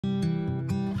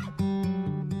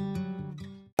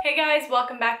Hey guys,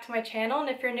 welcome back to my channel, and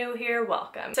if you're new here,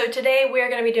 welcome. So today we're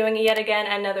going to be doing yet again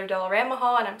another Dollarama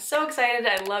haul, and I'm so excited.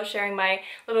 I love sharing my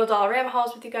little Dollarama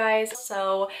hauls with you guys,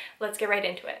 so let's get right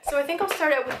into it. So I think I'll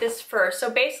start out with this first. So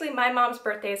basically my mom's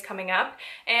birthday is coming up,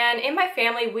 and in my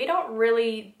family we don't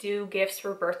really do gifts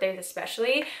for birthdays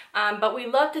especially, but we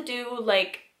love to do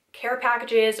like care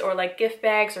packages or like gift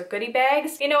bags or goodie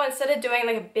bags. You know, instead of doing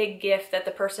like a big gift that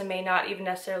the person may not even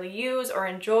necessarily use or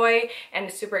enjoy and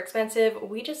is super expensive,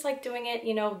 we just like doing it,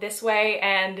 you know, this way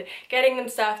and getting them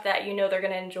stuff that you know they're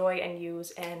gonna enjoy and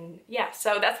use. And yeah,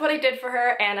 so that's what I did for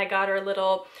her, and I got her a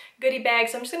little goodie bag.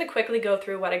 So I'm just gonna quickly go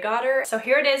through what I got her. So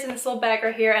here it is in this little bag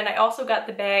right here, and I also got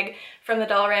the bag from the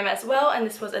Dollarama as well, and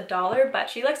this was $1, but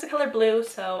she likes the color blue,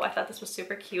 so I thought this was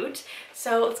super cute.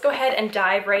 So let's go ahead and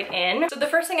dive right in. So the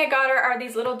first thing I got her are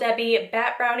these Little Debbie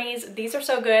bat brownies. These are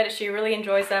so good. She really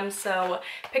enjoys them, so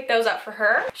pick those up for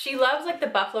her. She loves like the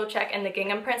buffalo check and the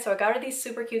gingham print, so I got her these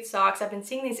super cute socks. I've been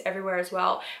seeing these everywhere as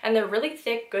well, and they're really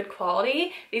thick, good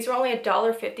quality. These were only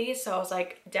 $1.50, so I was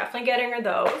like, definitely getting her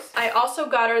those. I also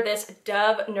got her this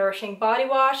Dove Nourishing Body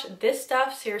Wash. This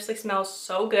stuff seriously smells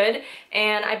so good,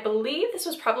 and I believe this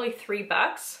was probably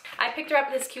 $3. I picked her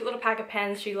up this cute little pack of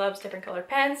pens. She loves different colored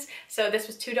pens, so this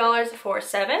was $2 for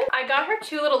 7. I got her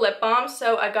 2 little lip balms.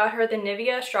 So I got her the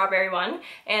Nivea strawberry one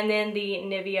and then the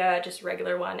Nivea just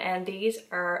regular one, and these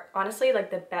are honestly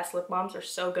like the best lip balms. Are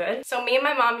so good. So me and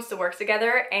my mom used to work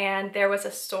together, and there was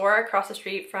a store across the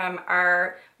street from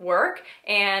our work,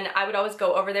 and I would always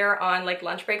go over there on like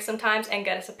lunch breaks sometimes and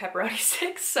get us a pepperoni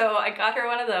sticks, so I got her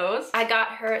one of those. I got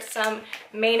her some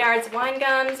Maynard's wine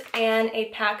gums and a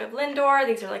pack of Lindor.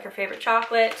 These are like her favorite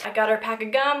chocolate. I got her a pack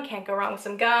of gum. Can't go wrong with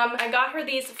some gum. I got her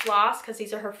these floss because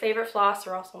these are her favorite floss.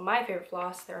 They're also my favorite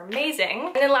floss. They're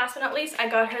amazing. And then last but not least, I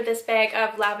got her this bag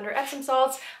of lavender Epsom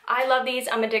salts. I love these.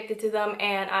 I'm addicted to them,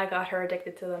 and I got her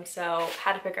addicted to them, so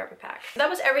had to pick her up a pack. So that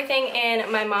was everything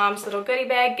in my mom's little goodie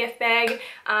bag, gift bag.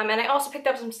 And I also picked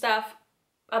up some stuff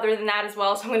other than that as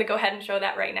well, so I'm gonna go ahead and show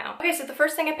that right now. Okay, so the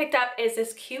first thing I picked up is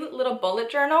this cute little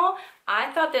bullet journal.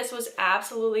 I thought this was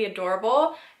absolutely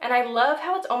adorable, and I love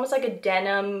how it's almost like a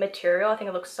denim material. I think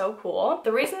it looks so cool.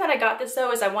 The reason that I got this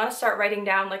though is I want to start writing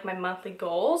down like my monthly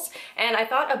goals, and I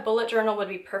thought a bullet journal would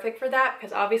be perfect for that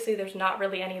because obviously there's not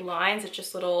really any lines, it's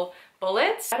just little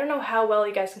bullets. I don't know how well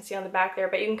you guys can see on the back there,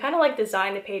 but you can kind of like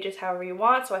design the pages however you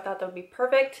want, so I thought that would be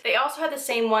perfect. They also had the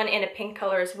same one in a pink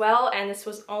color as well, and this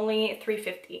was only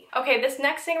 $3.50. Okay, this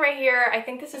next thing right here, I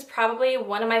think this is probably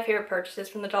one of my favorite purchases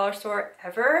from the dollar store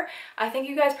ever. I think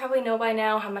you guys probably know by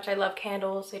now how much I love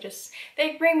candles.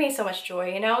 They bring me so much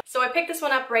joy, you know? So I picked this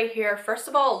one up right here. First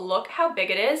of all, look how big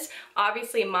it is.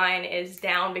 Obviously mine is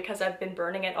down because I've been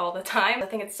burning it all the time. I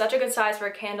think it's such a good size for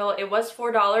a candle. It was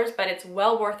 $4, but it's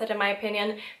well worth it in my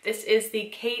opinion. This is the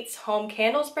Kate's Home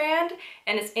Candles brand,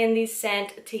 and it's in the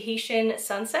scent Tahitian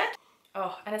Sunset.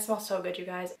 Oh, and it smells so good, you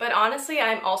guys. But honestly,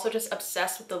 I'm also just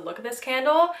obsessed with the look of this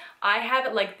candle. I have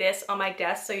it like this on my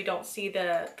desk so you don't see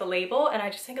the label, and I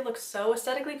just think it looks so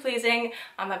aesthetically pleasing.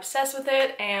 I'm obsessed with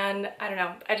it, and I don't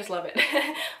know, I just love it.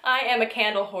 I am a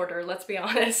candle hoarder, let's be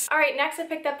honest. All right, next I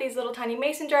picked up these little tiny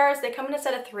mason jars. They come in a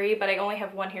set of 3, but I only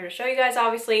have one here to show you guys,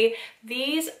 obviously.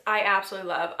 These I absolutely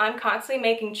love. I'm constantly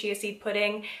making chia seed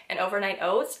pudding and overnight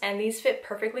oats, and these fit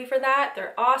perfectly for that.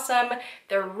 They're awesome.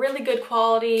 They're really good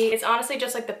quality. It's honestly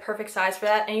just like the perfect size for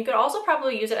that, and you could also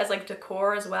probably use it as like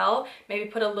decor as well. Maybe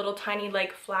put a little tiny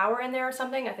like flower in there or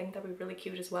something. I think that'd be really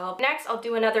cute as well. Next, I'll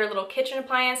do another little kitchen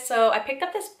appliance. So I picked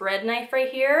up this bread knife right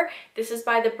here. This is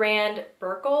by the brand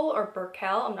Burkle or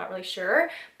Burkel, I'm not really sure,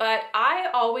 but I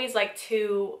always like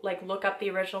to like look up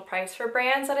the original price for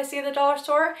brands that I see at the dollar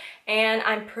store, and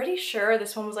I'm pretty sure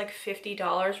this one was like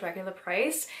 $50 regular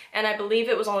price, and I believe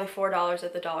it was only $4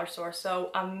 at the dollar store. So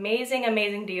amazing,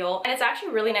 amazing deal, and it's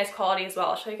actually really nice quality as well.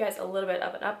 I'll show you guys a little bit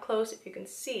of an up close if you can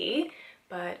see,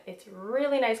 but it's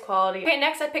really nice quality. Okay,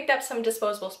 next I picked up some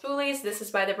disposable spoolies. This is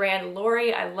by the brand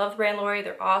Lori. I love the brand Lori,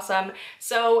 they're awesome.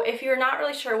 So if you're not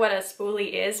really sure what a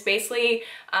spoolie is, basically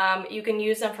you can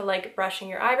use them for like brushing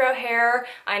your eyebrow hair.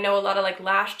 I know a lot of like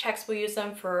lash techs will use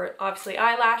them for obviously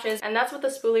eyelashes, and that's what the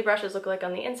spoolie brushes look like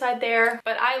on the inside there.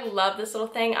 But I love this little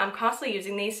thing. I'm constantly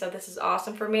using these, so this is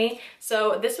awesome for me.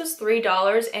 So this was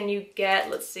 $3, and you get,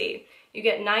 let's see, you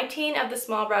get 19 of the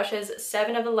small brushes,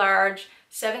 7 of the large,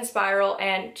 7 spiral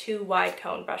and 2 wide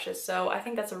cone brushes. So I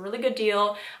think that's a really good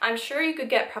deal. I'm sure you could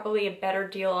get probably a better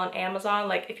deal on Amazon,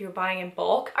 like if you're buying in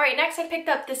bulk. All right, next I picked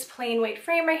up this plain white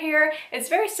frame right here. It's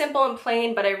very simple and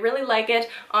plain, but I really like it.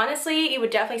 Honestly, you would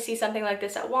definitely see something like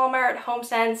this at Walmart,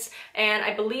 HomeSense, and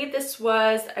I believe this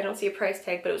was, I don't see a price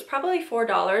tag, but it was probably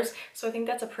 $4. So I think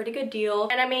that's a pretty good deal.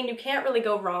 And I mean, you can't really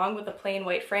go wrong with a plain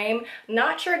white frame.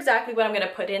 Not sure exactly what I'm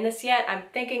gonna put in this yet. I'm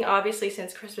thinking obviously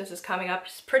since Christmas is coming up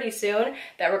pretty soon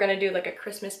that we're gonna do like a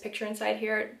Christmas picture inside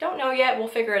here. Don't know yet, we'll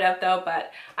figure it out though,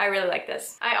 but I really like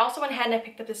this. I also went ahead and I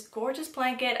picked up this gorgeous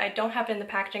blanket. I don't have it in the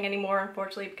packaging anymore,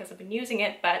 unfortunately, because I've been using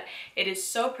it, but it is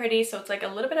so pretty. So it's like a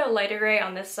little bit of lighter gray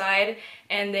on this side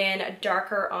and then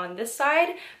darker on this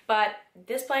side, but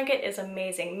this blanket is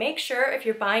amazing. Make sure if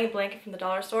you're buying a blanket from the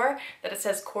dollar store that it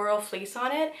says coral fleece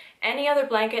on it. Any other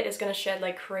blanket is gonna shed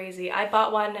like crazy. I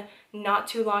bought one not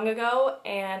too long ago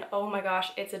and oh my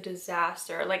gosh, it's a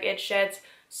disaster. Like it sheds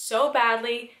so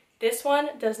badly. This one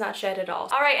does not shed at all.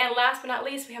 All right, and last but not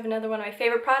least, we have another one of my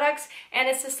favorite products, and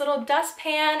it's this little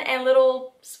dustpan and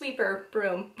little sweeper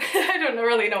broom. I don't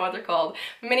really know what they're called.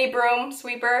 Mini broom,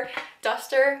 sweeper,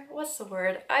 duster, what's the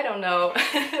word? I don't know.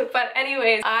 But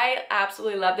anyways, I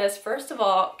absolutely love this. First of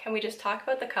all, can we just talk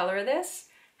about the color of this?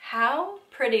 How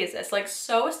pretty is this? Like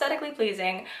so aesthetically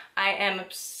pleasing. I am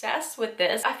obsessed with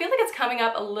this. I feel like it's coming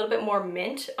up a little bit more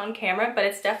mint on camera, but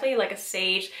it's definitely like a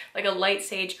sage, like a light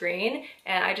sage green.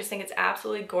 And I just think it's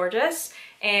absolutely gorgeous.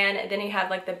 And then you have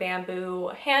like the bamboo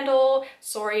handle.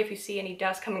 Sorry if you see any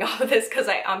dust coming off of this because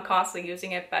I'm constantly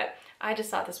using it, but I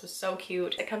just thought this was so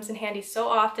cute. It comes in handy so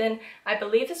often. I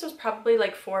believe this was probably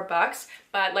like $4,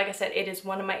 but like I said, it is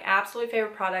one of my absolute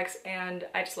favorite products and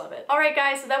I just love it. All right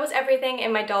guys, so that was everything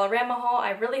in my Dollarama haul. I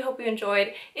really hope you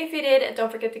enjoyed. If you did,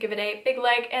 don't forget to give it a big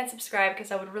like and subscribe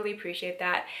because I would really appreciate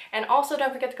that. And also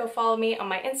don't forget to go follow me on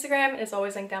my Instagram. It is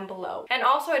always linked down below. And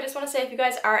also I just want to say if you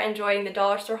guys are enjoying the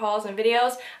dollar store hauls and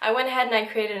videos, I went ahead and I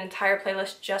created an entire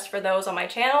playlist just for those on my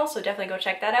channel, so definitely go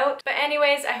check that out. But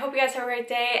anyways, I hope you guys have a great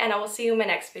day and I will see you in my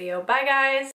next video. Bye guys!